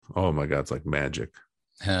Oh my God, it's like magic.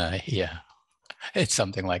 Yeah, it's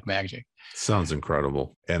something like magic. Sounds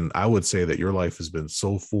incredible. And I would say that your life has been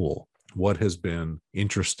so full. What has been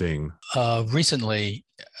interesting? Recently,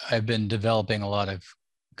 I've been developing a lot of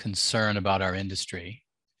concern about our industry.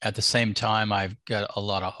 At the same time, I've got a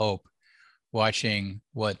lot of hope watching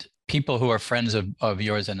what people who are friends of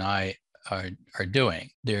yours and I are doing.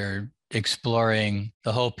 They're exploring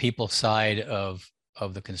the whole people side of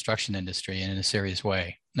the construction industry in a serious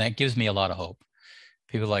way. And that gives me a lot of hope.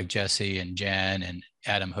 People like Jesse and Jan and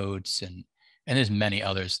Adam Hoots and there's many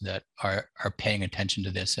others that are paying attention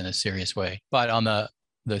to this in a serious way. But on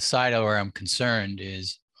the side where I'm concerned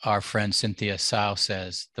is our friend Cynthia Sau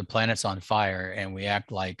says the planet's on fire and we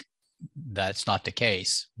act like that's not the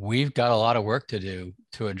case. We've got a lot of work to do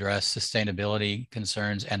to address sustainability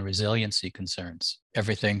concerns and resiliency concerns.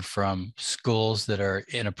 Everything from schools that are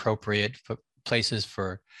inappropriate places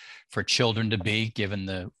for children to be, given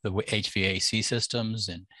the HVAC systems,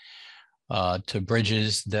 and to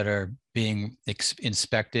bridges that are being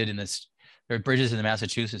inspected. And there are bridges in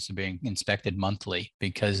Massachusetts that are being inspected monthly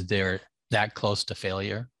because they're that close to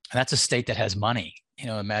failure. And that's a state that has money.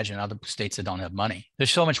 Imagine other states that don't have money. There's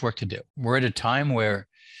so much work to do. We're at a time where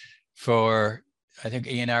I think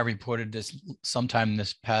E&R reported this sometime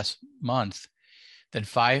this past month, that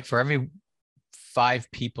for every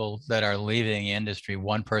 5 people that are leaving the industry,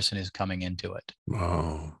 1 person is coming into it.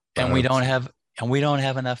 Wow. And we don't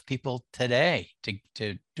have enough people today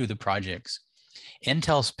to do the projects.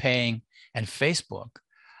 Intel's paying, and Facebook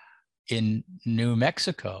in New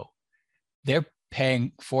Mexico, they're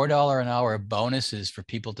paying $4 an hour bonuses for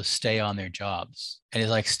people to stay on their jobs. And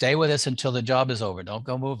it's like, stay with us until the job is over. Don't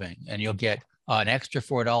go moving. And you'll get an extra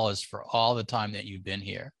 $4 for all the time that you've been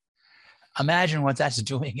here. Imagine what that's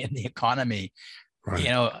doing in the economy,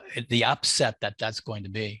 right. The upset that's going to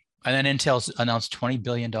be. And then Intel's announced $20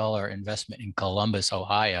 billion investment in Columbus,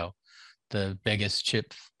 Ohio. The biggest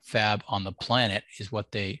chip fab on the planet is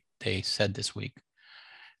what they said this week.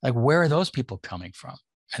 Like, where are those people coming from?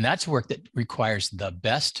 And that's work that requires the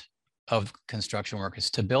best of construction workers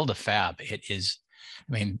to build a fab.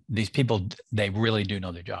 These people, they really do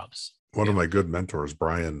know their jobs. One of my good mentors,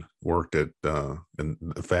 Brian, worked in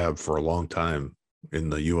the fab for a long time in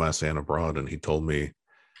the US and abroad. And he told me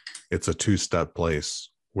it's a 2-step place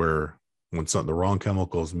where when the wrong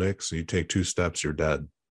chemicals mix and you take 2 steps, you're dead.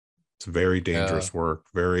 It's very dangerous work,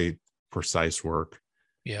 very precise work.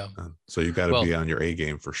 Yeah. So you got to be on your A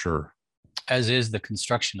game for sure. As is the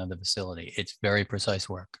construction of the facility. It's very precise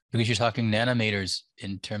work because you're talking nanometers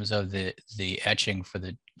in terms of the etching for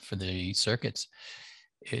the circuits.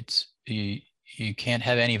 You can't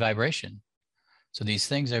have any vibration. So these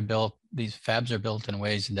fabs are built in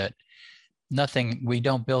ways that we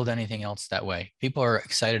don't build anything else that way. People are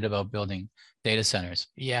excited about building data centers.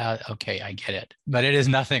 Yeah, okay, I get it. But it is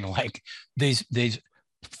nothing like these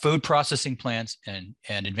food processing plants and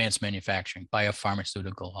advanced manufacturing,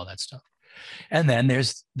 biopharmaceutical, all that stuff. And then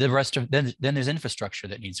there's the rest of then there's infrastructure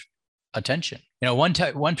that needs attention.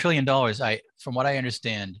 $1 trillion. From what I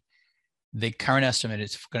understand, the current estimate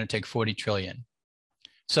is going to take 40 trillion.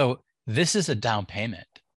 So this is a down payment.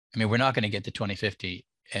 We're not going to get to 2050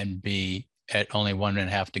 and be at only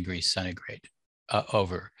 1.5 degrees centigrade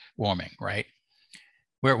over warming, right?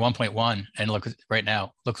 We're at 1.1, and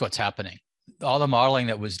look what's happening. All the modeling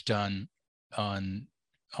that was done on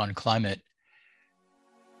climate,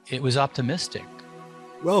 it was optimistic.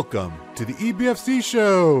 Welcome to the EBFC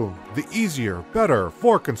Show, the easier, better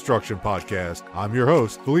for construction podcast. I'm your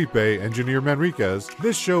host, Felipe Engineer Manriquez.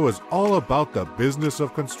 This show is all about the business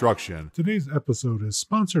of construction. Today's episode is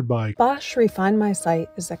sponsored by Bosch Refine My Site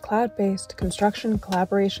is a cloud-based construction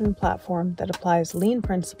collaboration platform that applies lean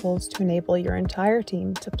principles to enable your entire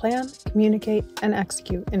team to plan, communicate, and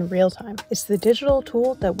execute in real time. It's the digital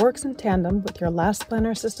tool that works in tandem with your last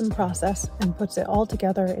planner system process and puts it all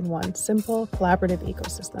together in one simple, collaborative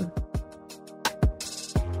ecosystem.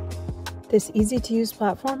 This easy-to-use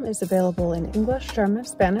platform is available in English, German,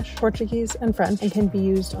 Spanish, Portuguese, and French, and can be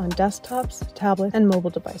used on desktops, tablets, and mobile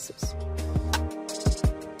devices.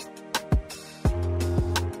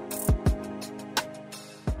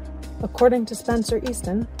 According to Spencer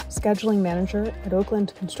Easton, scheduling manager at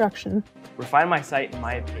Oakland Construction, Refine My Site, in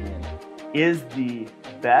my opinion, is the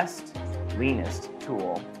best, leanest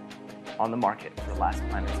tool on the market for last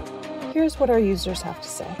planner system. Here's what our users have to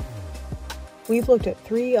say. We've looked at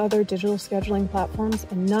 3 other digital scheduling platforms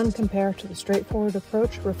and none compare to the straightforward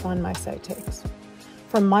approach Refine My Site takes.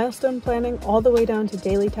 From milestone planning all the way down to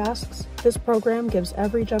daily tasks, this program gives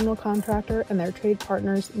every general contractor and their trade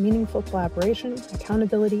partners meaningful collaboration,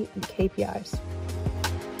 accountability, and KPIs.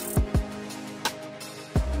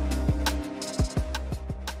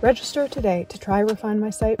 Register today to try Refine My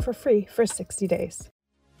Site for free for 60 days.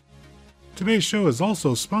 Today's show is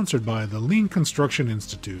also sponsored by the Lean Construction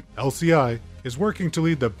Institute. LCI is working to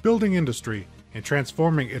lead the building industry in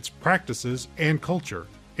transforming its practices and culture.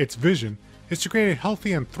 Its vision is to create a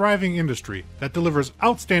healthy and thriving industry that delivers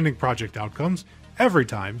outstanding project outcomes every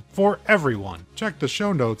time for everyone. Check the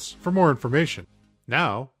show notes for more information.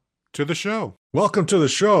 Now, to the show. Welcome to the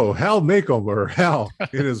show, Hal Macomber. Hal,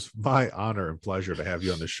 it is my honor and pleasure to have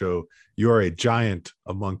you on the show. You are a giant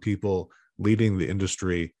among people leading the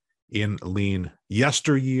industry in lean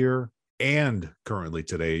yesteryear and currently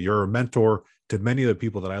today. You're a mentor to many of the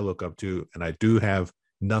people that I look up to, and I do have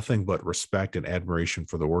nothing but respect and admiration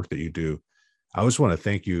for the work that you do. I just want to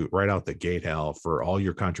thank you right out the gate, Hal, for all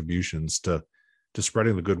your contributions to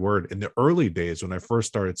spreading the good word. In the early days when I first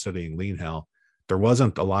started studying lean, Hal, there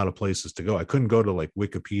wasn't a lot of places to go. I couldn't go to like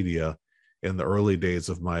Wikipedia in the early days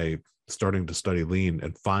of my starting to study lean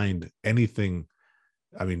and find anything.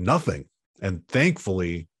 I mean, nothing. And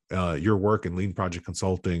thankfully, your work in lean project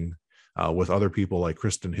consulting with other people like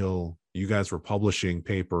Kristen Hill, you guys were publishing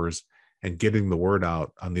papers and getting the word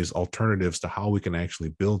out on these alternatives to how we can actually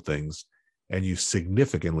build things. And you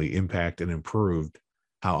significantly impact and improved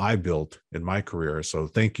how I built in my career. So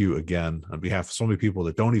thank you again on behalf of so many people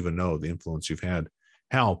that don't even know the influence you've had.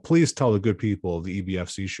 Hal, please tell the good people of the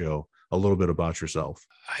EBFC show a little bit about yourself.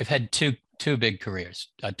 I've had two big careers: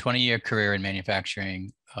 a 20-year career in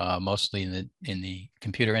manufacturing, mostly in the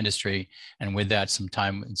computer industry, and with that, some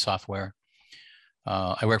time in software.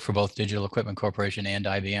 I work for both Digital Equipment Corporation and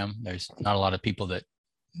IBM. There's not a lot of people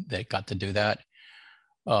that got to do that,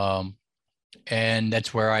 and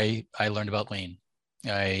that's where I learned about lean.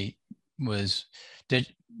 I was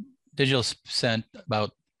Digital sent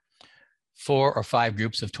about 4 or 5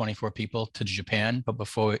 groups of 24 people to Japan, but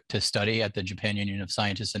before to study at the Japan Union of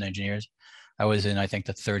Scientists and Engineers. I was in, I think,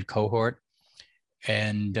 the 3rd cohort.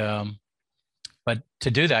 And, but to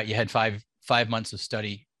do that, you had five months of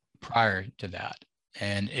study prior to that.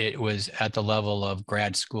 And it was at the level of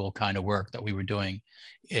grad school kind of work that we were doing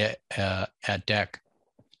at DEC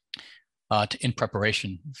in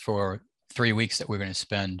preparation for 3 weeks that we were going to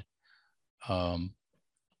spend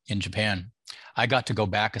in Japan. I got to go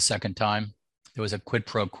back a second time. There was a quid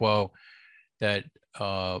pro quo that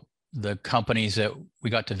the companies that we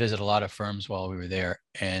got to visit a lot of firms while we were there,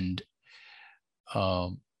 and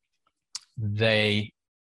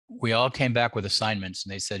we all came back with assignments,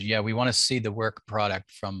 and they said, yeah, we want to see the work product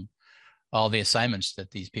from all the assignments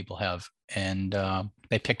that these people have. And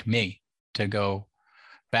they picked me to go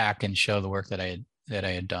back and show the work that I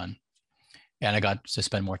had done. And I got to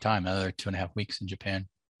spend more time, another 2.5 weeks in Japan.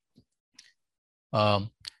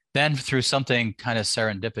 Then through something kind of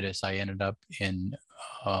serendipitous, I ended up in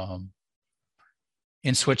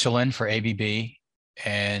Switzerland for ABB,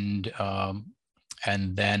 and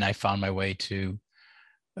then I found my way to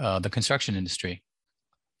the construction industry.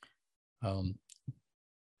 One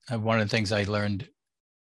of the things I learned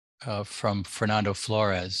from Fernando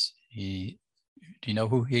Flores, do you know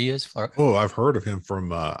who he is? Oh, I've heard of him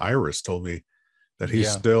from Iris told me that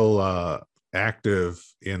he's still active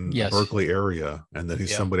in the Berkeley area, and that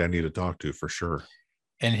he's somebody I need to talk to for sure.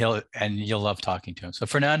 And you'll love talking to him. So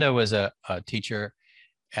Fernando was a teacher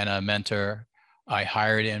and a mentor. I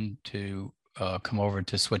hired him to come over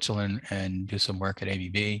to Switzerland and do some work at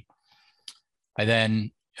ABB. I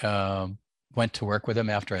then went to work with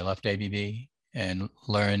him after I left ABB and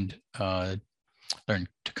learned to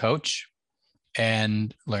coach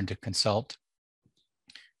and learned to consult.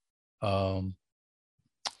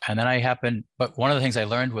 And then but one of the things I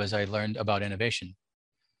learned was I learned about innovation.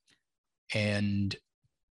 And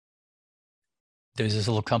there's this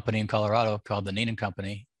little company in Colorado called the Neenan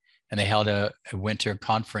Company, and they held a winter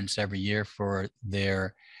conference every year for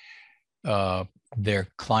their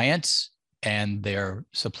clients and their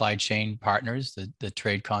supply chain partners, the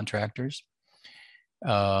trade contractors,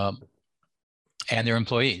 and their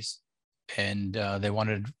employees. And they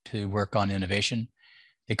wanted to work on innovation.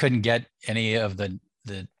 They couldn't get any of the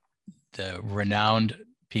renowned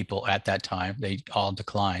people at that time. They all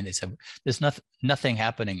declined. They said, there's nothing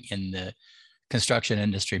happening in the construction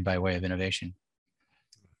industry by way of innovation.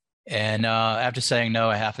 And after saying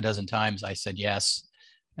no 6 times, I said yes.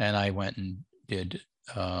 And I went and did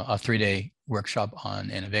a 3-day workshop on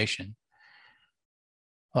innovation.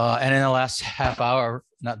 And in the last half hour,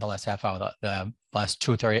 not the last half hour, the last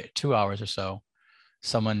 2 hours or so,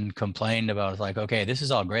 someone complained about, like, okay, this is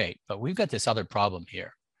all great, but we've got this other problem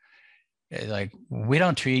here. Like, we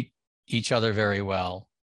don't treat each other very well.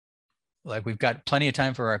 Like, we've got plenty of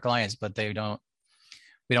time for our clients, but we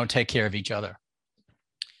don't take care of each other.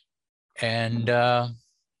 And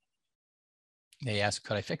they asked,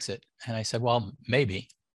 could I fix it? And I said, well, maybe.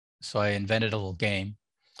 So I invented a little game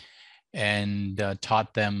and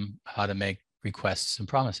taught them how to make requests and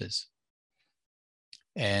promises.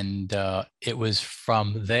 And it was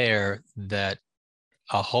from there that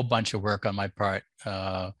a whole bunch of work on my part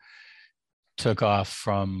took off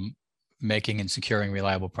from making and securing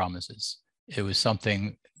reliable promises. It was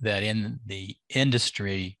something that in the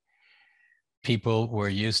industry, people were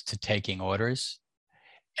used to taking orders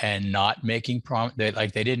and not making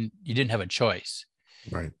you didn't have a choice.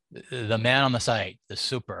 Right. The man on the site, the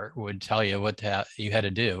super, would tell you what you had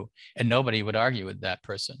to do, and nobody would argue with that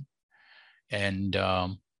person. And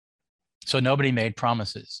so nobody made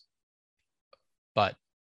promises. But,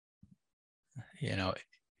 you know,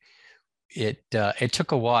 it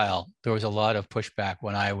took a while. There was a lot of pushback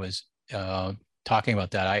when I was talking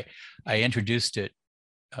about that. I introduced it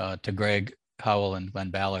to Greg Howell and Glenn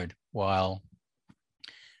Ballard while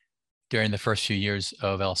during the first few years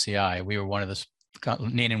of LCI. We were one of the,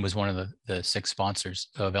 Neenan was one of the 6 sponsors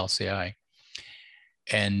of LCI.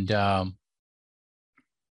 And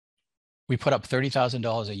we put up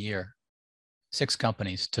 $30,000 a year, 6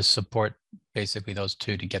 companies, to support basically those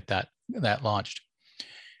 2 to get that launched.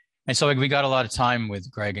 And so we got a lot of time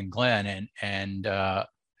with Greg and Glenn, and I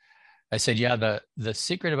said, yeah, the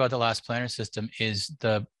secret about the last planner system is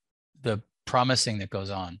the promising that goes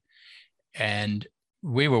on. And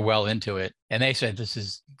we were well into it, and they said, this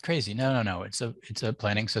is crazy. No, it's a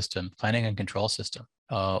planning system, planning and control system.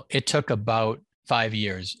 It took about 5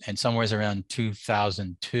 years, and somewhere around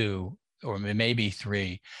 2002 or maybe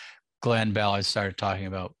 3, Glenn Ballard started talking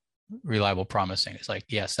about reliable promising. It's like,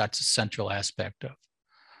 yes, that's a central aspect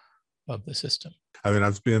of the system. I mean,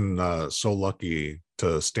 I've been so lucky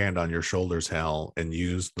to stand on your shoulders, Hal, and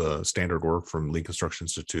use the standard work from Lean Construction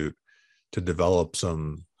Institute to develop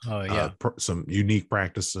some some unique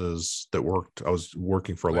practices that worked. I was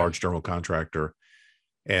working for a large general contractor,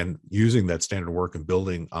 and using that standard work and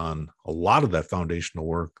building on a lot of that foundational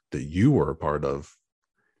work that you were a part of.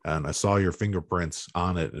 And I saw your fingerprints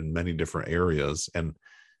on it in many different areas. And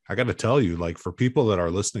I got to tell you, like, for people that are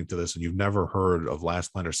listening to this and you've never heard of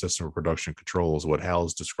Last Planner System of Production Controls, what Hal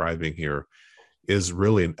is describing here is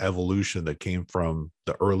really an evolution that came from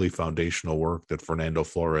the early foundational work that Fernando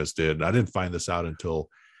Flores did. And I didn't find this out until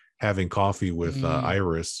having coffee with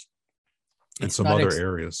Iris and some other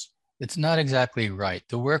areas. It's not exactly right.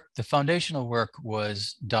 The foundational work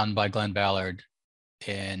was done by Glenn Ballard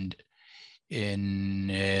in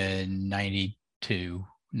 92,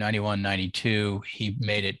 91, 92. He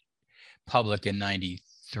made it public in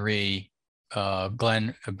 93.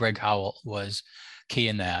 Greg Howell was key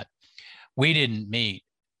in that. We didn't meet.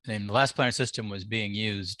 And the last planner system was being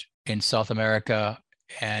used in South America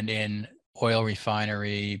and in oil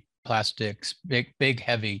refinery, plastics, big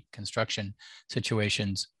heavy construction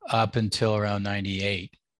situations up until around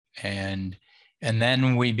 98. And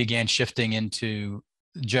then we began shifting into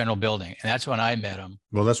general building, and that's when I met him.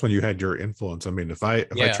 Well, that's when you had your influence. I mean, if I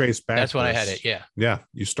trace back, that's when I had it. Yeah,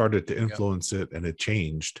 you started to influence it, and it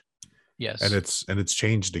changed. Yes, and it's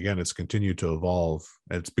changed again. It's continued to evolve,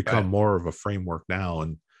 and it's become more of a framework now.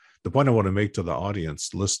 And the point I want to make to the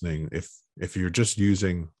audience listening, if you're just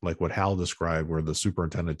using like what Hal described, where the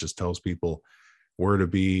superintendent just tells people where to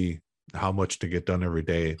be, how much to get done every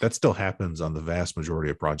day, that still happens on the vast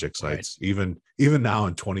majority of project sites. Even now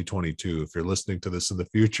in 2022, if you're listening to this in the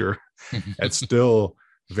future, it's still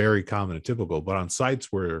very common and typical. But on sites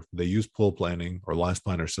where they use pool planning or last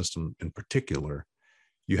planner system in particular,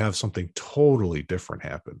 you have something totally different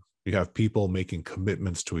happen. You have people making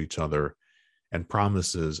commitments to each other and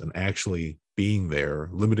promises and actually being there,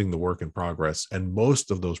 limiting the work in progress. And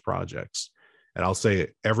most of those projects, and I'll say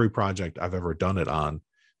every project I've ever done it on,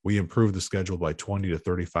 we improved the schedule by 20 to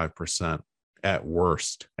 35% at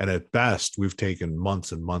worst. And at best, we've taken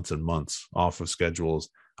months and months and months off of schedules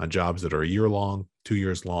on jobs that are a year long, 2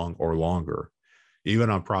 years long, or longer. Even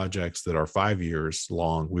on projects that are 5 years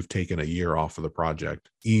long, we've taken a year off of the project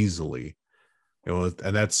easily. And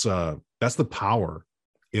that's the power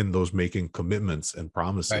in those making commitments and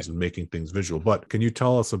promises and making things visual. But can you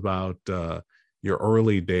tell us about your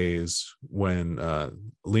early days when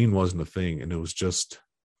lean wasn't a thing and it was just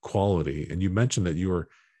quality? And you mentioned that you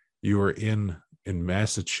were in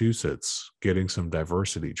Massachusetts getting some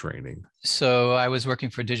diversity training. So I was working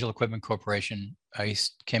for Digital Equipment Corporation. I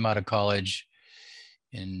came out of college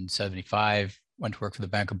in 75, went to work for the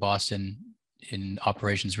Bank of Boston in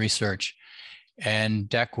operations research, and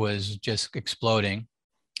DEC was just exploding.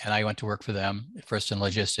 And I went to work for them, first in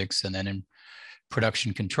logistics and then in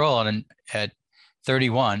production control. And at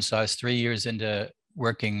 31, so I was 3 years into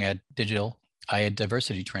working at Digital, I had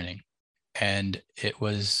diversity training. and it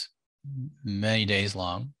was many days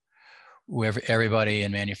long, where everybody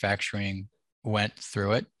in manufacturing went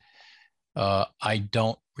through it. I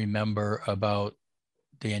don't remember about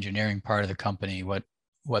the engineering part of the company, what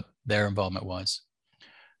their involvement was.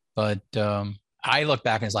 But I look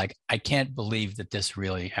back and it's like, I can't believe that this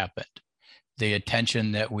really happened. The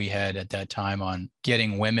attention that we had at that time on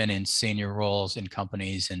getting women in senior roles in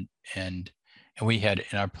companies, and we had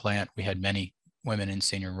in our plant, we had many women in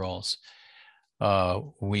senior roles.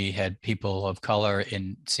 We had people of color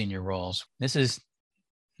in senior roles. This is,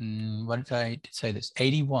 what did I say this?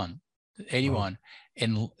 81 wow.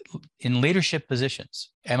 in leadership positions.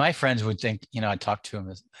 And my friends would think, I talked to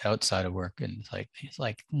him outside of work, and he's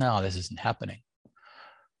like, no, this isn't happening.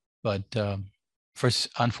 But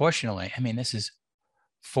unfortunately, this is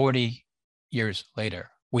 40 years later.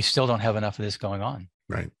 We still don't have enough of this going on.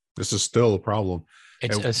 Right. This is still a problem.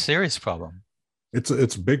 It's a serious problem. It's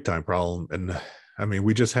a big time problem. And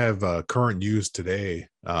we just have current news today.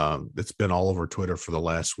 It's been all over Twitter for the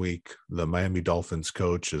last week. The Miami Dolphins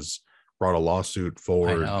coach has brought a lawsuit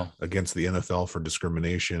forward against the NFL for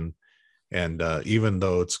discrimination. And even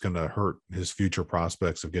though it's going to hurt his future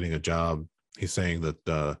prospects of getting a job, he's saying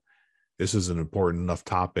that this is an important enough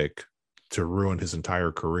topic to ruin his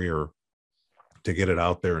entire career, to get it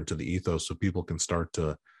out there into the ethos so people can start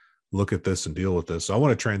to look at this and deal with this. So I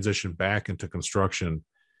want to transition back into construction,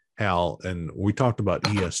 Hal, and we talked about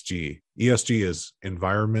ESG. ESG is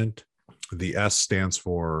environment. The S stands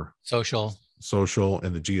for social,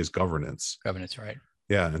 and the G is governance. Governance, right.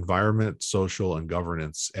 Yeah, environment, social, and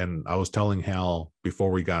governance. And I was telling Hal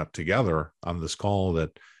before we got together on this call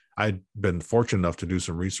that I'd been fortunate enough to do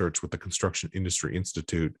some research with the Construction Industry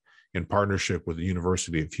Institute in partnership with the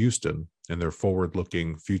University of Houston and their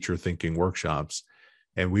forward-looking, future-thinking workshops.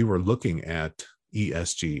 And we were looking at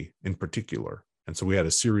ESG in particular. And so we had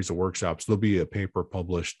a series of workshops. There'll be a paper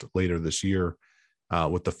published later this year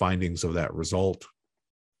with the findings of that result.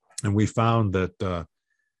 And we found that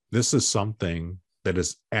this is something that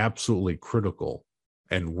is absolutely critical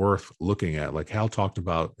and worth looking at. Like Hal talked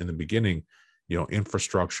about in the beginning,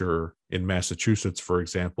 infrastructure in Massachusetts, for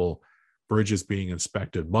example, bridges being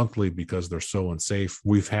inspected monthly because they're so unsafe.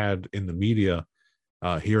 We've had in the media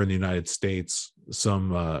here in the United States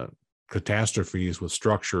some catastrophes with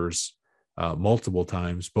structures multiple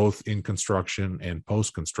times, both in construction and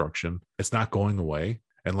post-construction. It's not going away.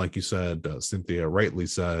 And like you said, Cynthia rightly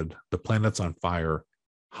said, the planet's on fire.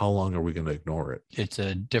 How long are we going to ignore it? It's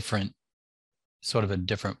a different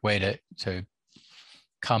way to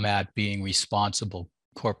come at being responsible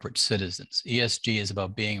corporate citizens. ESG is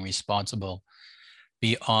about being responsible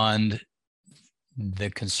beyond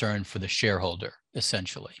the concern for the shareholder,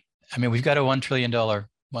 essentially. We've got a $1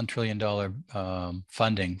 trillion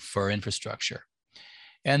funding for infrastructure.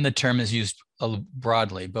 And the term is used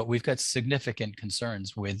broadly, but we've got significant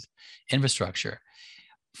concerns with infrastructure.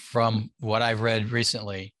 From what I've read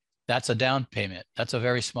recently, that's a down payment. That's a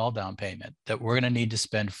very small down payment that we're going to need to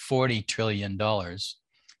spend $40 trillion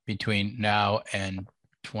between now and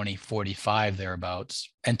 2045, thereabouts.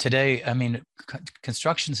 And today,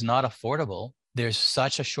 construction's not affordable. There's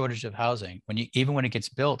such a shortage of housing. Even when it gets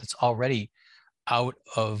built, it's already out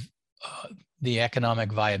of the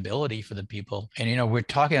economic viability for the people. And, we're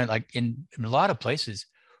talking like in a lot of places,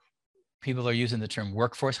 people are using the term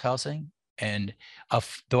workforce housing. And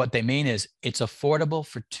what they mean is it's affordable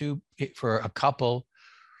for a couple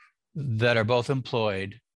that are both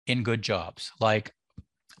employed in good jobs, like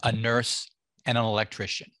a nurse and an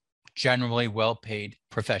electrician, generally well-paid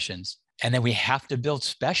professions. And then we have to build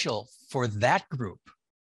special for that group.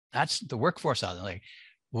 That's the workforce housing. Like,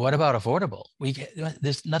 what about affordable?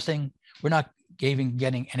 There's nothing, we're not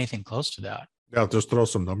getting anything close to that. Yeah, I'll just throw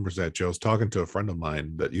some numbers at you. I was talking to a friend of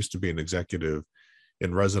mine that used to be an executive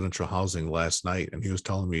in residential housing last night, and he was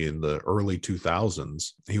telling me in the early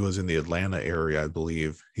 2000s, he was in the Atlanta area, I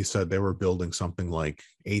believe. He said they were building something like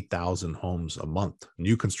 8,000 homes a month.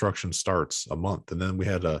 New construction starts a month. And then we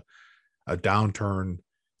had a downturn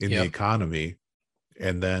in the economy.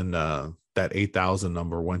 And then that 8,000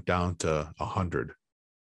 number went down to 100.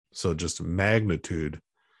 So just magnitude.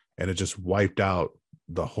 And it just wiped out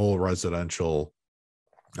the whole residential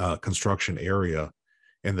construction area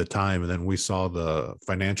in the time. And then we saw the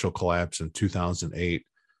financial collapse in 2008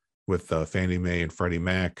 with Fannie Mae and Freddie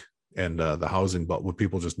Mac and the housing, but what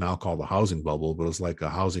people just now call the housing bubble, but it was like a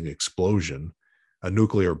housing explosion. A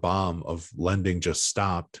nuclear bomb of lending just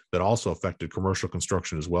stopped that also affected commercial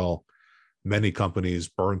construction as well. Many companies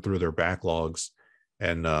burned through their backlogs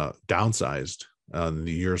and downsized in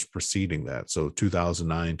the years preceding that. So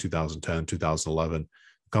 2009, 2010, 2011,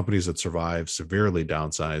 companies that survived severely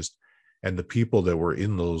downsized. And the people that were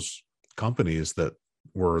in those companies that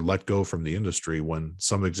were let go from the industry, when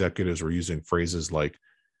some executives were using phrases like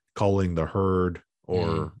culling the herd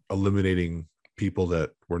or eliminating people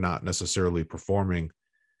that were not necessarily performing,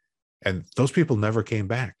 and those people never came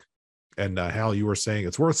back. And Hal, you were saying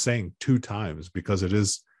it's worth saying 2 times because it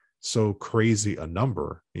is so crazy a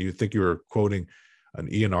number. You think you were quoting an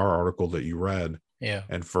E&R article that you read. Yeah.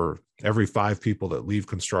 And for every 5 people that leave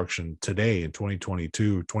construction today in 2021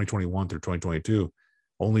 through 2022,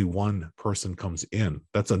 only 1 person comes in.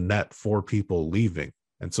 That's a net 4 people leaving.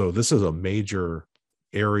 And so this is a major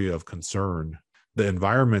area of concern. The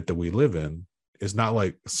environment that we live in is not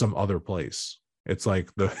like some other place. It's like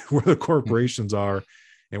where the corporations are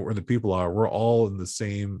and where the people are, we're all in the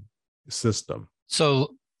same system.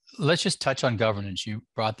 So let's just touch on governance. You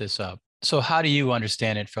brought this up. So how do you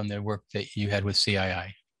understand it from the work that you had with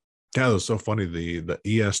CII? Yeah, it was so funny. The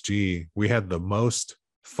ESG, we had the most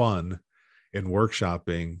fun in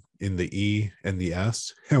workshopping in the E and the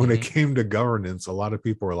S. And when it came to governance, a lot of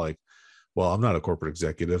people were like, well, I'm not a corporate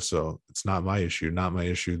executive, so it's not my issue, not my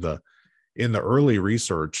issue. In the early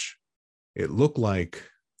research, it looked like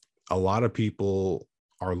a lot of people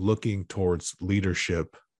are looking towards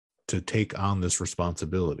leadership to take on this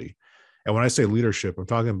responsibility. And when I say leadership, I'm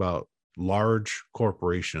talking about large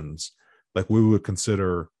corporations, like we would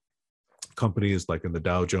consider companies like in the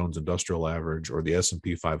Dow Jones Industrial Average or the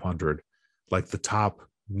S&P 500, like the top,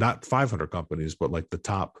 not 500 companies, but like the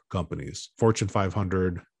top companies, Fortune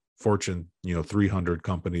 500, Fortune 300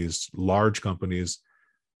 companies, large companies,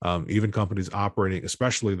 even companies operating,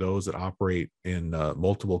 especially those that operate in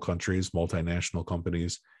multiple countries, multinational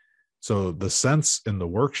companies. So the sense in the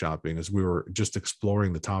workshopping, as we were just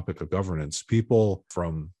exploring the topic of governance, people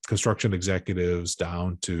from construction executives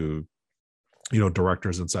down to,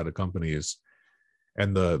 directors inside of companies,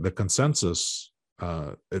 and the consensus,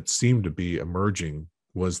 it seemed to be emerging,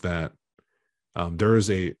 was that there is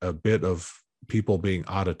a bit of people being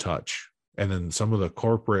out of touch. And then some of the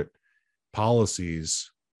corporate policies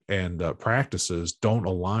and practices don't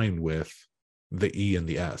align with the E and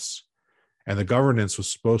the S. And the governance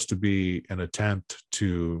was supposed to be an attempt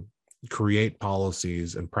to create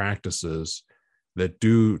policies and practices that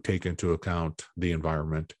do take into account the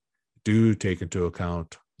environment, do take into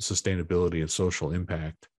account sustainability and social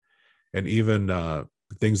impact, and even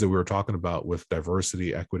things that we were talking about with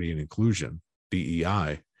diversity, equity, and inclusion,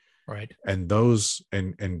 DEI. Right. And those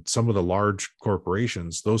and some of the large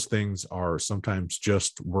corporations, those things are sometimes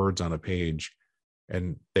just words on a page,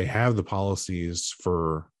 and they have the policies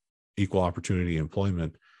for equal opportunity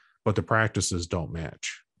employment, but the practices don't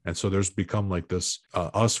match. And so there's become like this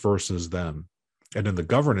us versus them. And in the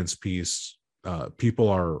governance piece, people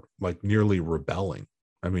are like nearly rebelling.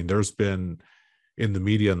 I mean, there's been in the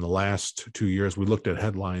media in the last 2 years, we looked at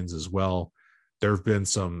headlines as well. There have been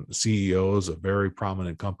some CEOs of very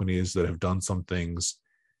prominent companies that have done some things,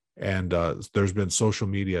 and there's been social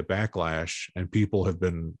media backlash, and people have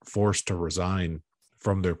been forced to resign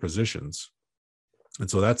from their positions. And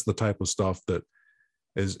so that's the type of stuff that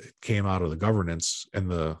came out of the governance. And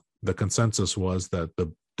the consensus was that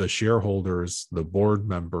the shareholders, the board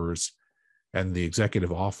members, and the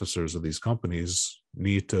executive officers of these companies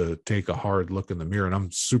need to take a hard look in the mirror. And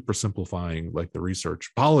I'm super simplifying like the research.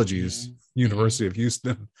 Apologies, University of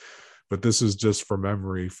Houston, but this is just from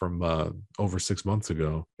memory from over 6 months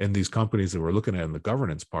ago. And these companies that we're looking at in the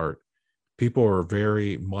governance part, people are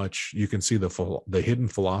very much, you can see the hidden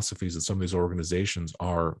philosophies of some of these organizations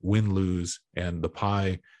are win-lose, and the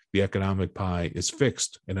pie, the economic pie, is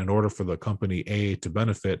fixed. And in order for the company A to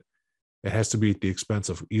benefit, it has to be at the expense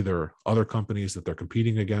of either other companies that they're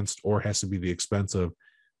competing against, or it has to be the expense of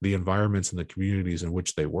the environments and the communities in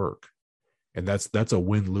which they work. And that's a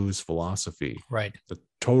win-lose philosophy. Right. It's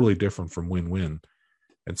totally different from win-win.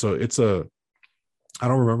 And so I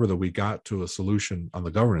don't remember that we got to a solution on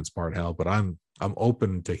the governance part, Hal, but I'm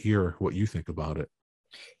open to hear what you think about it.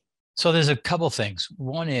 So there's a couple things.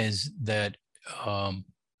 One is that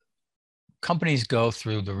companies go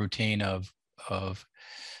through the routine of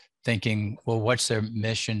thinking, well, what's their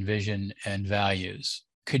mission, vision, and values?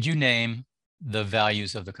 Could you name the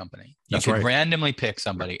values of the company? You could randomly pick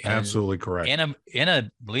somebody. Absolutely correct. In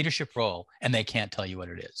a leadership role, and they can't tell you what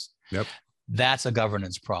it is. Yep. That's a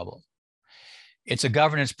governance problem. It's a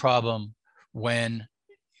governance problem when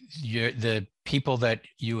the people that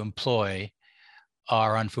you employ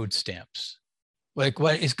are on food stamps. Like,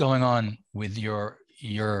 what is going on with your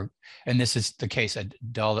and this is the case at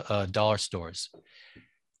dollar stores.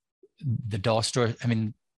 The dollar store, I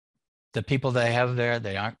mean, the people they have there,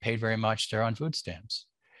 they aren't paid very much. They're on food stamps.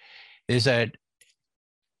 Is that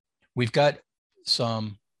we've got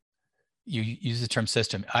some you use the term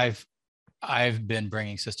system. I've been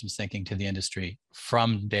bringing systems thinking to the industry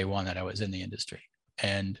from day one that I was in the industry.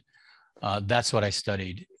 And that's what I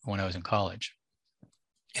studied when I was in college.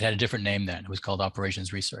 It had a different name then. It was called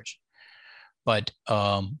operations research. But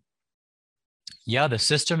yeah, the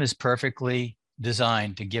system is perfectly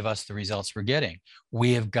designed to give us the results we're getting.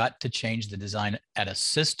 We have got to change the design at a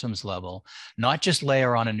systems level, not just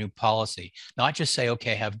layer on a new policy, not just say,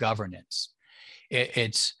 okay, have governance.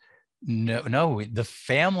 It's no, the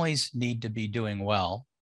families need to be doing well,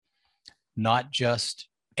 not just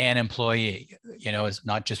an employee, it's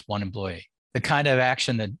not just one employee. The kind of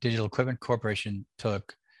action that Digital Equipment Corporation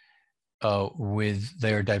took with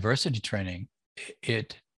their diversity training,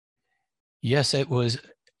 it was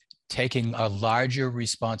taking a larger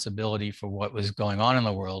responsibility for what was going on in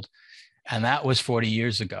the world. And that was 40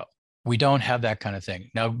 years ago. We don't have that kind of thing.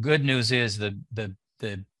 Now, good news is the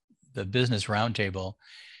Business Roundtable,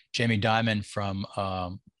 Jamie Dimon from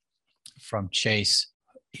Chase,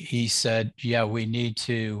 he said, yeah, we need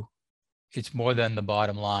to, it's more than the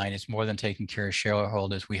bottom line. It's more than taking care of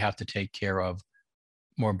shareholders. We have to take care of,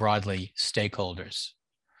 more broadly, stakeholders.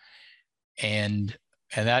 And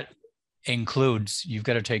that includes, you've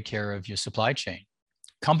got to take care of your supply chain.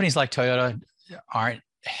 Companies like Toyota aren't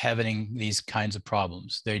having these kinds of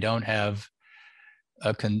problems. They don't have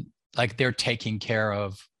they're taking care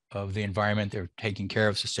of the environment. They're taking care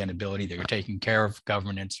of sustainability. They're taking care of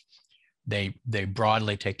governance. They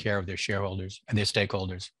broadly take care of their shareholders and their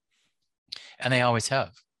stakeholders. And they always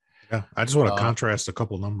have. Yeah. I just want to contrast a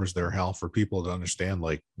couple numbers there, Hal, for people to understand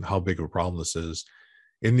like how big of a problem this is.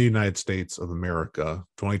 In the United States of America,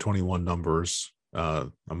 2021 numbers,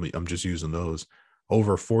 I'm just using those,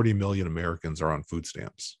 over 40 million Americans are on food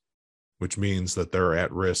stamps, which means that they're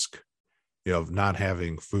at risk of not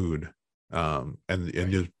having food. And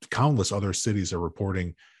countless other cities are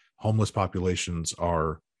reporting homeless populations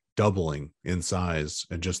are doubling in size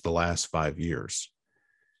in just the last 5 years.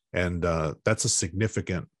 And that's a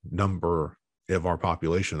significant number of our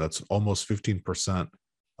population. That's almost 15%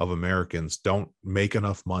 of Americans don't make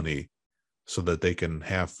enough money so that they can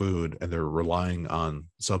have food, and they're relying on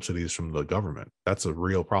subsidies from the government. That's a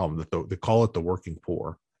real problem. They call it the working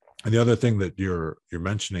poor. And the other thing that you're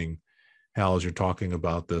mentioning, Hal, as you're talking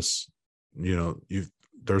about this,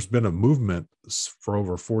 there's been a movement for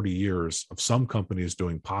over 40 years of some companies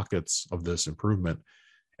doing pockets of this improvement.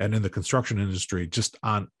 And in the construction industry, just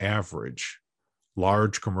on average,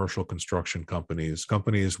 large commercial construction companies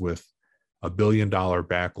with $1 billion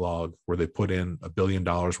backlog where they put in $1 billion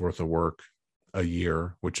worth of work a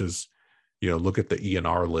year, which is, look at the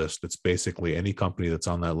E&R list. It's basically any company that's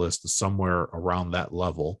on that list is somewhere around that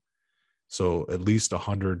level. So at least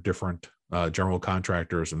 100 different general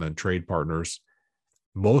contractors and then trade partners.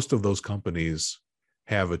 Most of those companies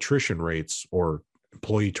have attrition rates or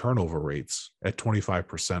employee turnover rates at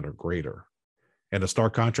 25% or greater. And a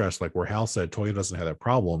stark contrast, like where Hal said, Toyota doesn't have that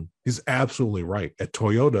problem. He's absolutely right. At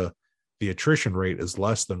Toyota, the attrition rate is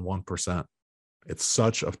less than 1%. It's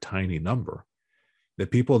such a tiny number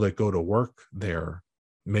that people that go to work there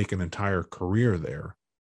make an entire career there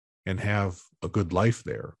and have a good life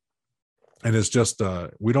there. And it's just,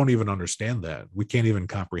 we don't even understand that. We can't even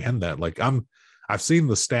comprehend that. Like I've seen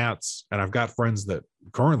the stats, and I've got friends that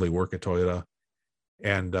currently work at Toyota,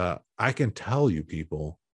 and I can tell you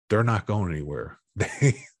people, they're not going anywhere.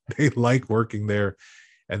 They like working there,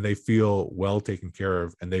 and they feel well taken care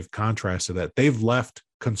of. And they've contrasted that. They've left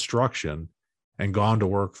construction and gone to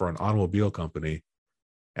work for an automobile company,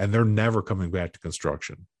 and they're never coming back to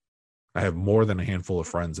construction. I have more than a handful of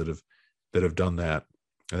friends that have done that,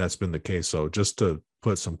 and that's been the case. So just to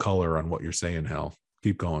put some color on what you're saying, Hal,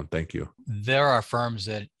 keep going. Thank you. There are firms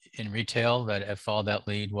that in retail that have followed that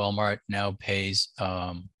lead. Walmart now pays,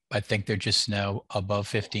 I think they're just now above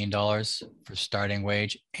 $15 for starting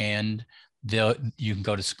wage, and you can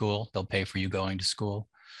go to school. They'll pay for you going to school.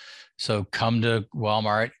 So come to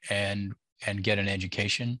Walmart and get an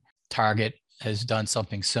education. Target has done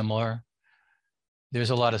something similar. There's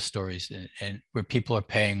a lot of stories and where people are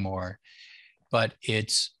paying more, but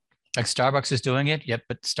it's like Starbucks is doing it. Yep,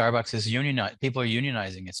 but Starbucks is unionized. People are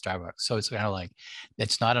unionizing at Starbucks. So it's kind of like,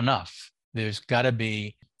 it's not enough. There's got to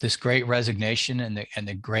be this great resignation and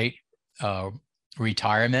the great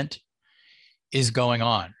retirement is going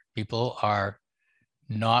on. People are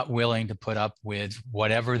not willing to put up with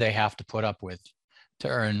whatever they have to put up with to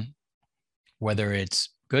earn, whether it's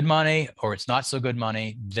good money or it's not so good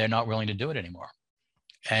money. They're not willing to do it anymore.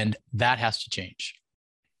 And that has to change.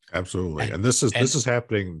 Absolutely. And this is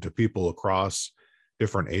happening to people across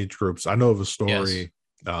different age groups. I know of a story.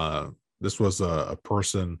 Yes. This was a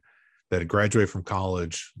person that had graduated from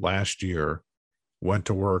college last year, went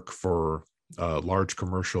to work for a large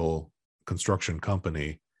commercial construction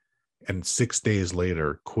company, and 6 days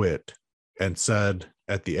later quit and said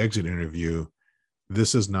at the exit interview,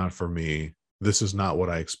 "This is not for me. This is not what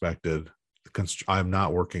I expected. I'm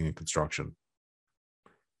not working in construction,"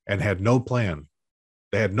 and had no plan.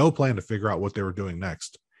 They had no plan to figure out what they were doing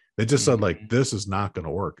next. They just said, like, this is not going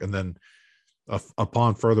to work. And then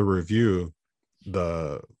upon further review,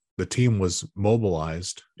 the team was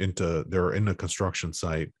mobilized they're in a construction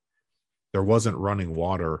site. There wasn't running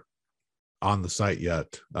water on the site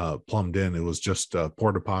yet, plumbed in. It was just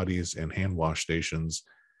porta potties and hand wash stations.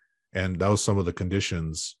 And that was some of the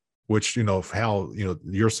conditions, which, if Hal,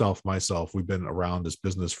 yourself, myself, we've been around this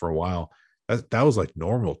business for a while. That was like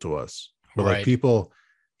normal to us. But Right. like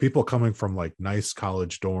people coming from like nice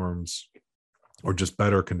college dorms or just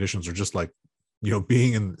better conditions, or just like,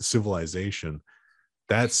 being in civilization,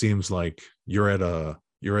 that seems like you're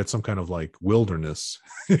at some kind of like wilderness,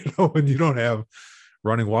 when you don't have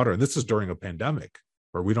running water. And this is during a pandemic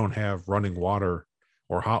where we don't have running water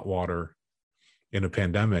or hot water in a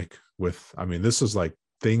pandemic this is like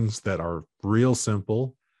things that are real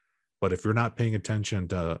simple, but if you're not paying attention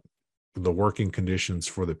to the working conditions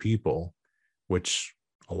for the people, which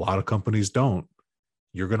a lot of companies don't,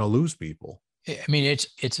 you're going to lose people. I mean,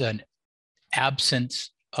 it's an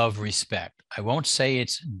absence of respect. I won't say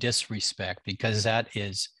it's disrespect, because that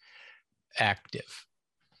is active,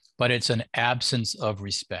 but it's an absence of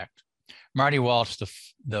respect. Marty Walsh,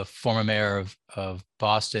 the former mayor of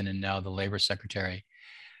Boston and now the labor secretary,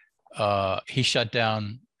 he shut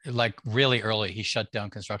down, like really early, he shut down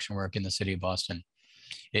construction work in the city of Boston.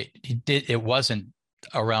 It wasn't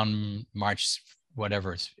around March,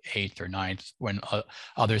 whatever, 8th or 9th, when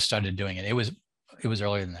others started doing it. It was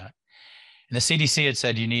earlier than that. And the CDC had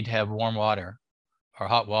said you need to have warm water or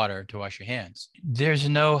hot water to wash your hands. There's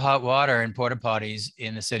no hot water in porta potties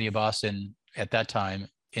in the city of Boston at that time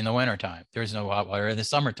in the wintertime. There's no hot water in the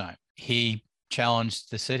summertime. He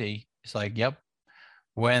challenged the city. It's like, yep,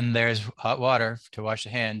 when there's hot water to wash the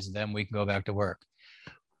hands, then we can go back to work.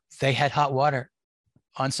 They had hot water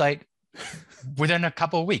on site within a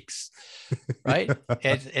couple of weeks, right?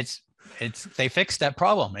 It's they fixed that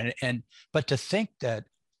problem. But to think that,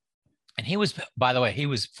 and he was, by the way, he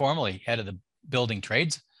was formerly head of the Building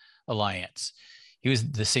Trades Alliance. He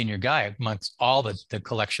was the senior guy amongst all the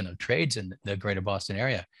collection of trades in the greater Boston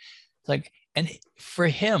area. It's like, and for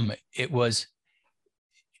him, it was,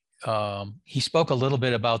 he spoke a little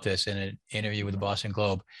bit about this in an interview with the Boston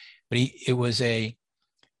Globe, but it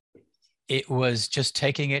was just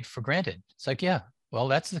taking it for granted. It's like, yeah, well,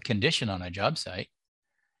 that's the condition on a job site.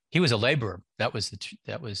 He was a laborer. That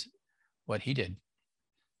was what he did.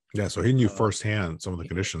 Yeah, so he knew firsthand some of the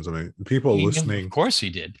conditions. I mean, people listening, of course he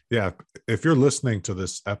did. Yeah, if you're listening to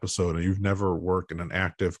this episode and you've never worked in an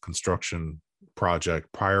active construction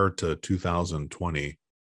project prior to 2020,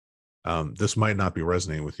 this might not be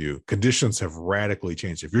resonating with you. Conditions have radically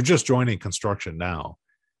changed. If you're just joining construction now,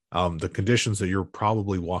 the conditions that you're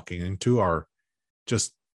probably walking into are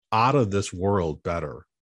just out of this world better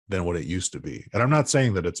than what it used to be. And I'm not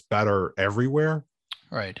saying that it's better everywhere.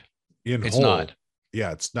 Right. It's whole, not.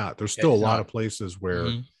 Yeah, it's not. There's still a lot of places where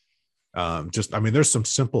there's some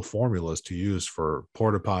simple formulas to use for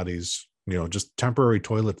porta potties, just temporary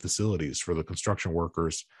toilet facilities for the construction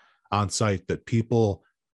workers on site that people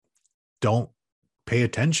don't pay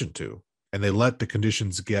attention to, and they let the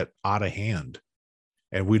conditions get out of hand.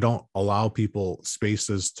 And we don't allow people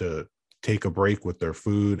spaces to take a break with their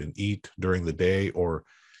food and eat during the day or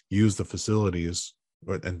use the facilities.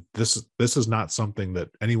 And this is not something that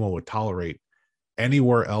anyone would tolerate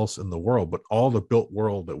anywhere else in the world, but all the built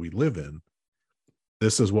world that we live in,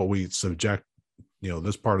 this is what we subject,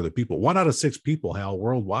 this part of the people. 1 out of 6 people, Hal,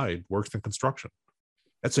 worldwide works in construction.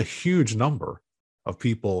 That's a huge number of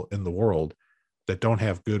people in the world that don't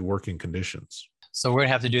have good working conditions. So we're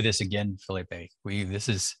gonna have to do this again, Felipe.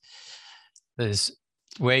 There's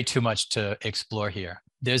way too much to explore here.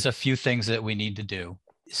 There's a few things that we need to do.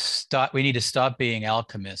 We need to stop being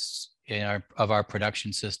alchemists of our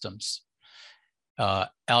production systems.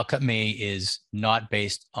 Alchemy is not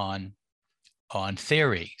based on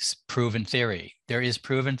theory, proven theory. There is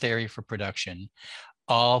proven theory for production.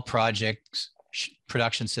 All projects,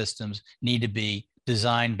 production systems need to be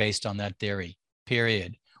designed based on that theory,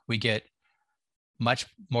 period. We get much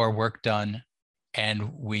more work done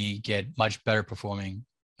and we get much better performing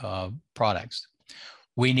products.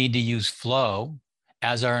 We need to use flow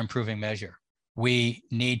as our improving measure. We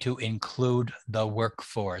need to include the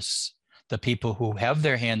workforce, the people who have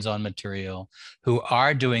their hands on material, who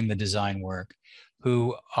are doing the design work,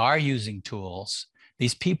 who are using tools.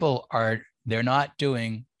 These people they're not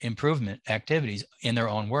doing improvement activities in their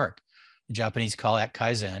own work. The Japanese call that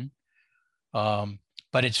Kaizen.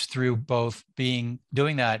 But it's through both doing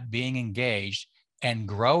that, being engaged and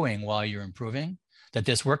growing while you're improving, that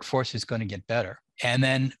this workforce is going to get better. And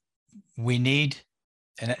then we need,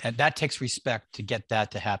 and that takes respect to get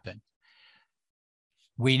that to happen.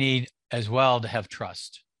 We need as well to have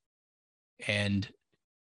trust. And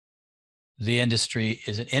the industry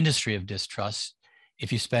is an industry of distrust.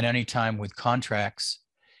 If you spend any time with contracts,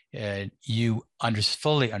 you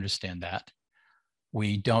fully understand that.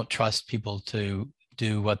 We don't trust people to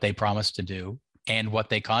do what they promise to do and what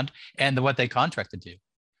they contract to do.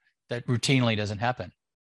 That routinely doesn't happen.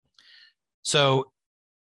 So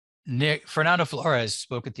Fernando Flores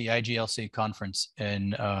spoke at the IGLC conference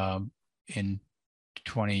in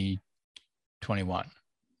 2021.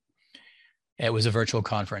 It was a virtual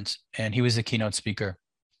conference, and he was the keynote speaker.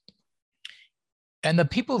 And the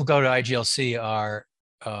people who go to IGLC are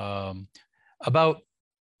about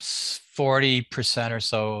 40% or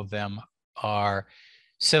so of them are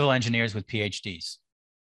civil engineers with PhDs.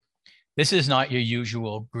 This is not your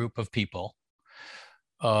usual group of people,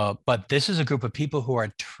 but this is a group of people who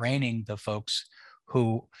are training the folks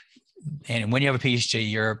who, and when you have a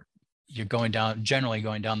PhD, you're generally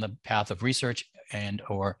going down the path of research and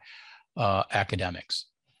or academics.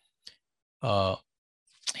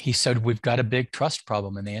 He said, we've got a big trust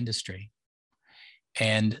problem in the industry.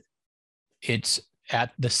 And it's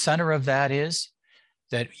at the center of that is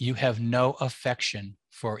that you have no affection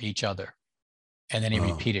for each other. And then he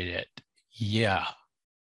repeated it. Yeah.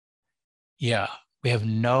 We have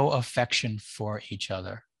no affection for each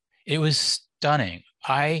other. It was stunning.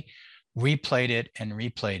 I replayed it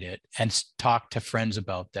and talked to friends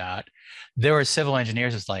about that. There were civil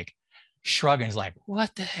engineers that's like shrugging, it's like,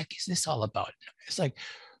 what the heck is this all about? It's like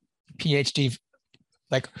PhD,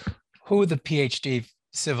 like who are the PhD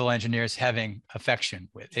civil engineers having affection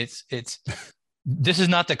with? This is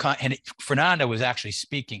not and Fernando was actually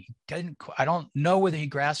speaking. I don't know whether he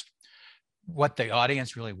grasped what the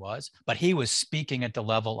audience really was, but he was speaking at the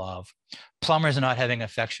level of plumbers not having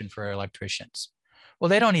affection for electricians. Well,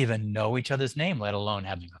 they don't even know each other's name, let alone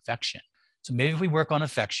having affection. So maybe if we work on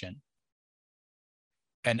affection,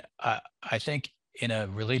 and I think in a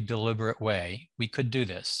really deliberate way, we could do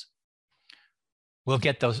this. We'll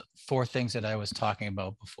get those 4 things that I was talking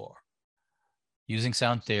about before. Using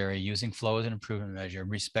sound theory, using flow as an improvement measure,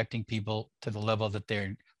 respecting people to the level that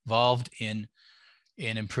they're involved in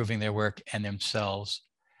improving their work and themselves,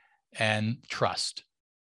 and trust.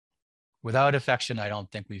 Without affection, I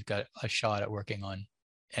don't think we've got a shot at working on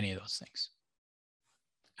any of those things.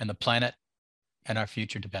 And the planet and our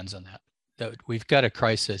future depends on that. That we've got a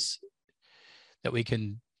crisis that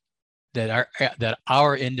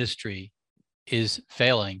our industry is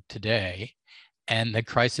failing today, and the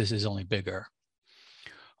crisis is only bigger.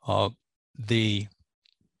 That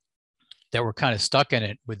we're kind of stuck in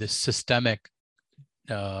it with this systemic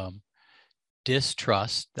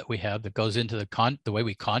distrust that we have that goes into the way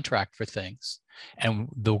we contract for things, and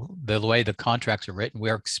the way the contracts are written. We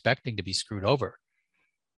are expecting to be screwed over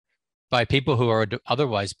by people who are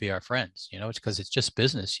otherwise be our friends. It's because it's just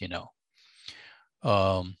business.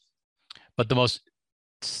 But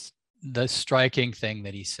the striking thing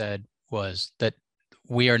that he said was that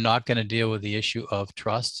we are not going to deal with the issue of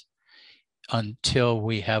trust until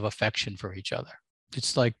we have affection for each other.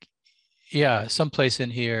 It's like, someplace in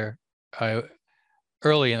here,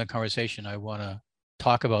 early in the conversation, I want to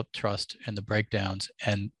talk about trust and the breakdowns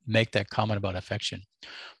and make that comment about affection.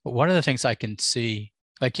 But one of the things I can see,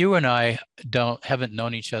 like you and I haven't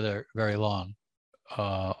known each other very long.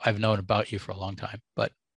 I've known about you for a long time,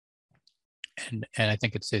 and I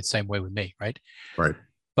think it's the same way with me, right? Right.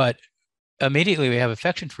 But immediately we have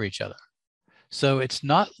affection for each other. So it's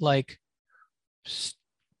not like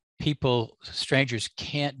strangers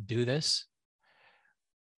can't do this,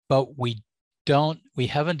 but we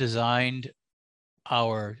haven't designed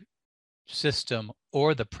our system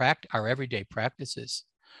or our everyday practices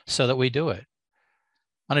so that we do it.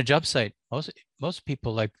 On a job site, most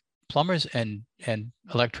people, like plumbers and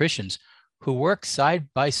electricians who work side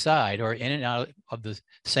by side or in and out of the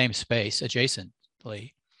same space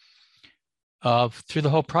adjacently through the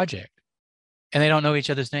whole project, and they don't know each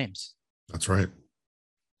other's names. That's right.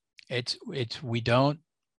 We don't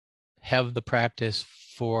have the practice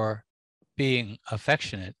for being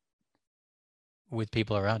affectionate with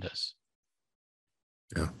people around us.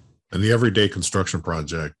 Yeah. And the everyday construction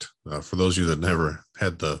project, for those of you that never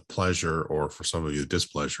had the pleasure, or for some of you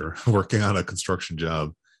displeasure, working on a construction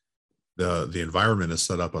job, the environment is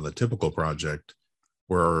set up on the typical project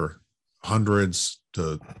where hundreds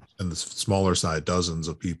to, and the smaller side, dozens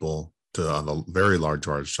of people, to on the very large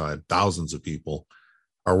side, thousands of people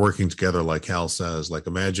are working together, like Hal says. Like,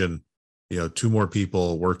 imagine, two more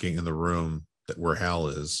people working in the room that where Hal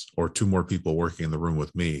is, or two more people working in the room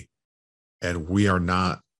with me, and we are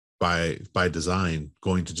not by design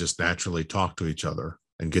going to just naturally talk to each other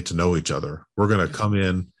and get to know each other. We're going to come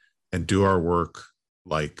in and do our work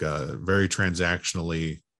like very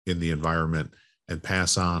transactionally in the environment, and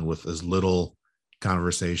pass on with as little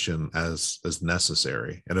conversation as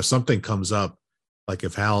necessary. And if something comes up, like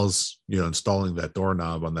if Hal's installing that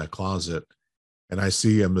doorknob on that closet, and I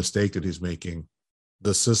see a mistake that he's making,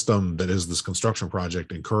 the system that is this construction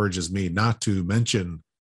project encourages me not to mention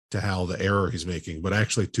to Hal the error he's making, but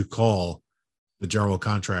actually to call the general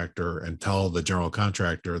contractor and tell the general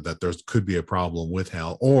contractor that there could be a problem with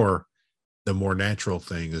Hal. Or the more natural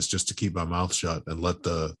thing is just to keep my mouth shut and let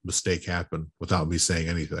the mistake happen without me saying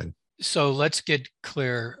anything. So let's get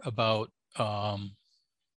clear about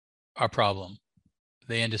our problem,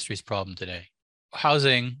 the industry's problem today.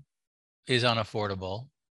 Housing is unaffordable,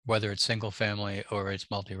 whether it's single family or it's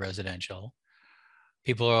multi-residential.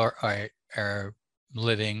 People are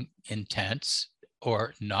living in tents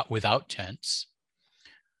or not without tents.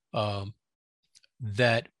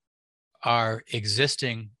 That our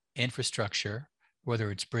existing infrastructure,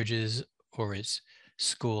 whether it's bridges or it's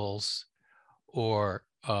schools or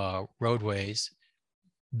roadways,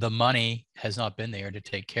 the money has not been there to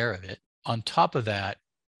take care of it. On top of that,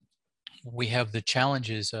 we have the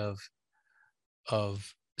challenges of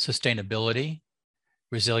sustainability,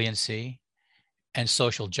 resiliency, and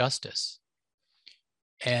social justice.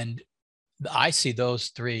 And I see those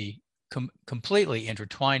three completely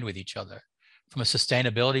intertwined with each other. From a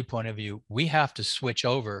sustainability point of view, we have to switch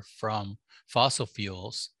over from fossil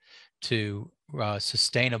fuels to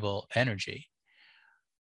sustainable energy.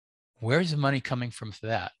 Where's the money coming from for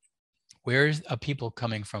that? Where's people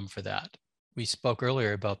coming from for that? We spoke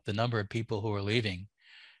earlier about the number of people who are leaving.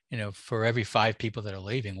 For every 5 people that are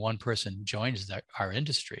leaving, 1 person joins our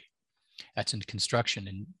industry. That's in construction.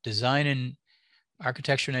 And design and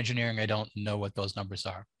architecture and engineering, I don't know what those numbers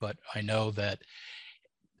are, but I know that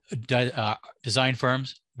design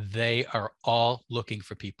firms, they are all looking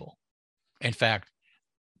for people. In fact,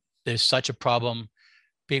 there's such a problem.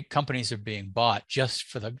 Big companies are being bought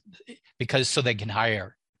just so they can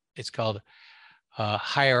hire. It's called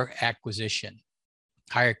acquisition,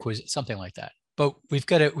 something like that. But we've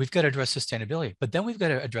got to address sustainability, but then we've got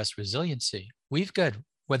to address resiliency. We've got,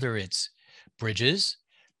 whether it's bridges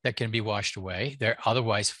that can be washed away, they're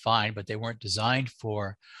otherwise fine, but they weren't designed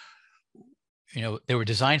for, they were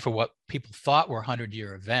designed for what people thought were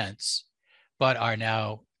 100-year events, but are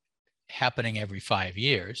now happening every 5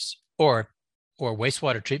 years, or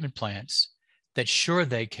wastewater treatment plants that sure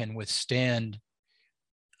they can withstand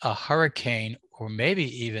a hurricane, or maybe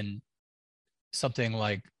even something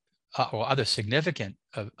like or other significant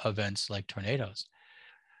events like tornadoes,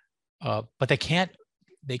 but they can't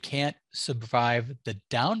survive the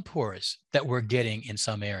downpours that we're getting in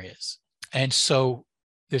some areas. And so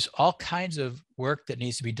there's all kinds of work that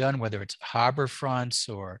needs to be done, whether it's harbor fronts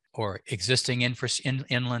or existing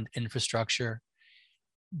inland infrastructure.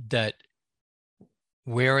 That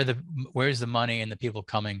where's the money and the people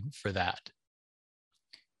coming for that?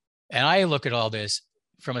 And I look at all this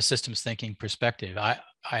from a systems thinking perspective. I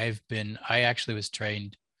actually was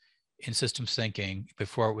trained in systems thinking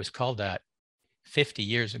before it was called that 50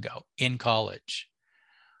 years ago in college,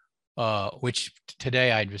 which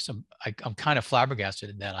today I'm kind of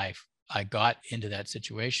flabbergasted that I got into that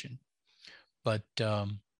situation. But our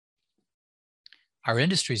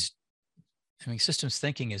industry's, systems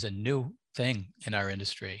thinking is a new thing in our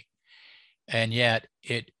industry, and yet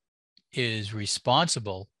it is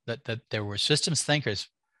responsible that there were systems thinkers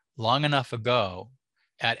long enough ago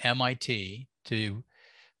at MIT.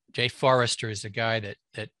 Jay Forrester is the guy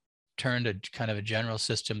that turned a kind of a general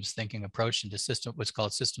systems thinking approach into what's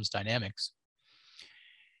called systems dynamics.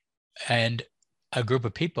 And a group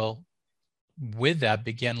of people with that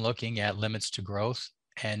began looking at limits to growth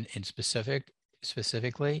and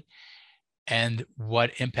specifically, and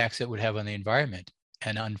what impacts it would have on the environment.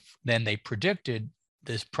 And then they predicted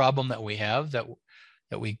this problem that we have, that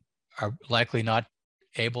we are likely not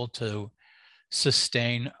able to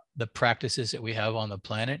sustain the practices that we have on the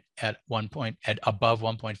planet at above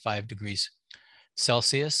 1.5 degrees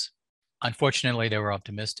Celsius. Unfortunately, they were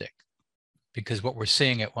optimistic, because what we're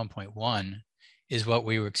seeing at 1.1 is what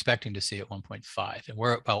we were expecting to see at 1.5. And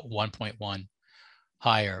we're about 1.1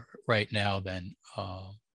 higher right now than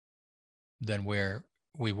where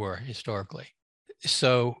we were historically.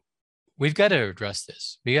 So we've got to address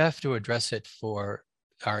this. We have to address it for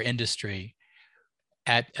our industry.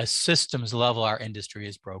 At a systems level, our industry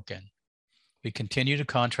is broken. We continue to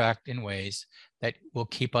contract in ways that will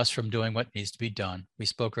keep us from doing what needs to be done. We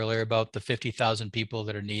spoke earlier about the 50,000 people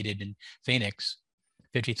that are needed in Phoenix,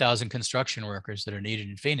 50,000 construction workers that are needed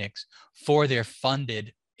in Phoenix for their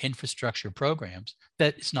funded infrastructure programs.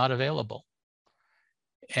 That is not available.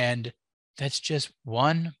 And that's just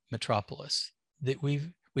one metropolis that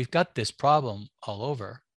we've got this problem all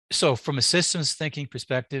over. So from a systems thinking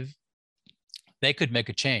perspective, they could make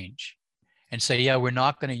a change and say, yeah, we're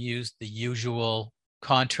not going to use the usual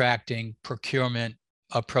contracting procurement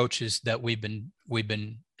approaches that we've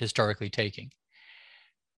been historically taking.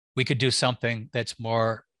 We could do something that's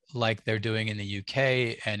more like they're doing in the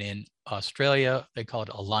UK and in Australia. They call it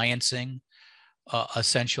alliancing.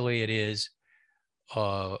 Essentially, it is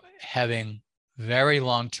having very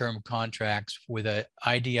long-term contracts with a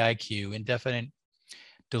IDIQ, indefinite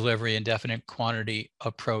delivery, indefinite quantity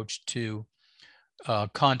approach to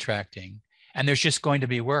contracting. And there's just going to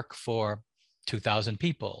be work for 2,000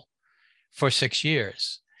 people for 6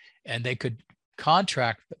 years. And they could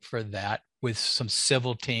contract for that with some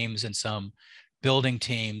civil teams and some building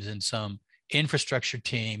teams and some infrastructure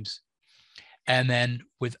teams. And then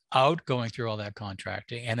without going through all that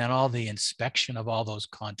contracting and then all the inspection of all those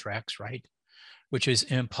contracts, right? Which is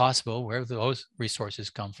impossible where those resources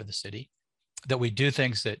come for the city, that we do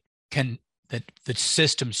things that the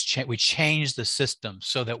systems change. We change the system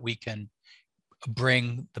so that we can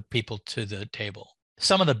bring the people to the table.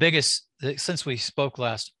 Some of the biggest, since we spoke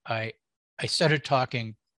last, I started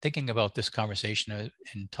thinking about this conversation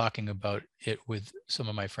and talking about it with some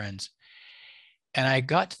of my friends. And I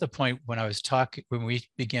got to the point when we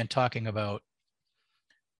began talking about,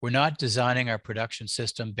 we're not designing our production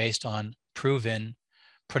system based on proven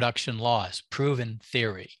production laws, proven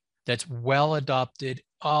theory that's well adopted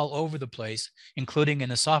all over the place, including in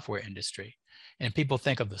the software industry. And people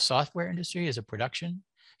think of the software industry as a production.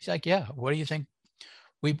 It's like, yeah, what do you think?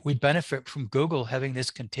 We benefit from Google having this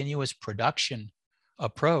continuous production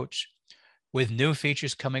approach with new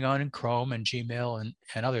features coming on in Chrome and Gmail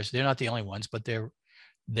and others. They're not the only ones, but they're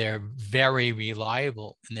very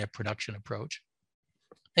reliable in their production approach.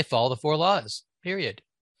 They follow the 4 laws, period.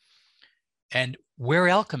 And we're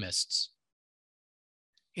alchemists.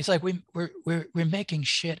 It's like we're making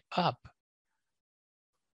shit up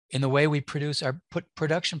in the way we put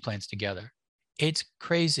production plans together. It's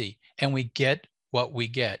crazy. And we get what we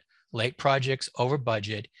get. Late projects, over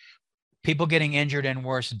budget, people getting injured and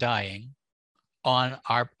worse, dying on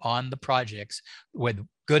the projects with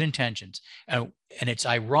good intentions. And it's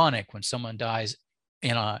ironic when someone dies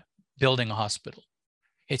in building a hospital.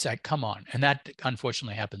 It's like, come on. And that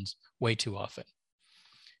unfortunately happens way too often.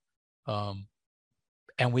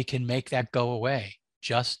 And we can make that go away.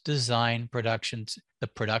 Just design the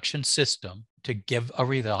production system to give a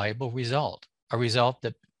reliable result, a result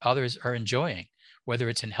that others are enjoying. Whether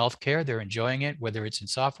it's in healthcare, they're enjoying it. Whether it's in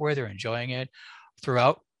software, they're enjoying it.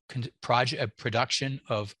 Throughout production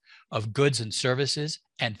of goods and services,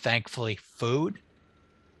 and thankfully food,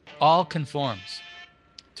 all conforms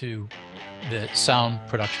to the sound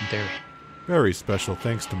production theory. Very special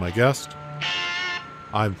thanks to my guest.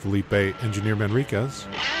 I'm Felipe Engineer Manriquez.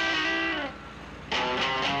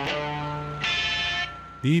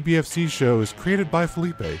 The EBFC show is created by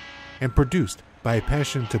Felipe and produced by a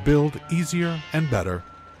passion to build easier and better.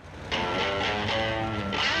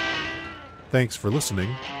 Thanks for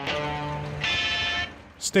listening.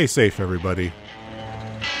 Stay safe, everybody.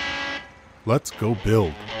 Let's go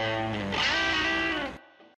build.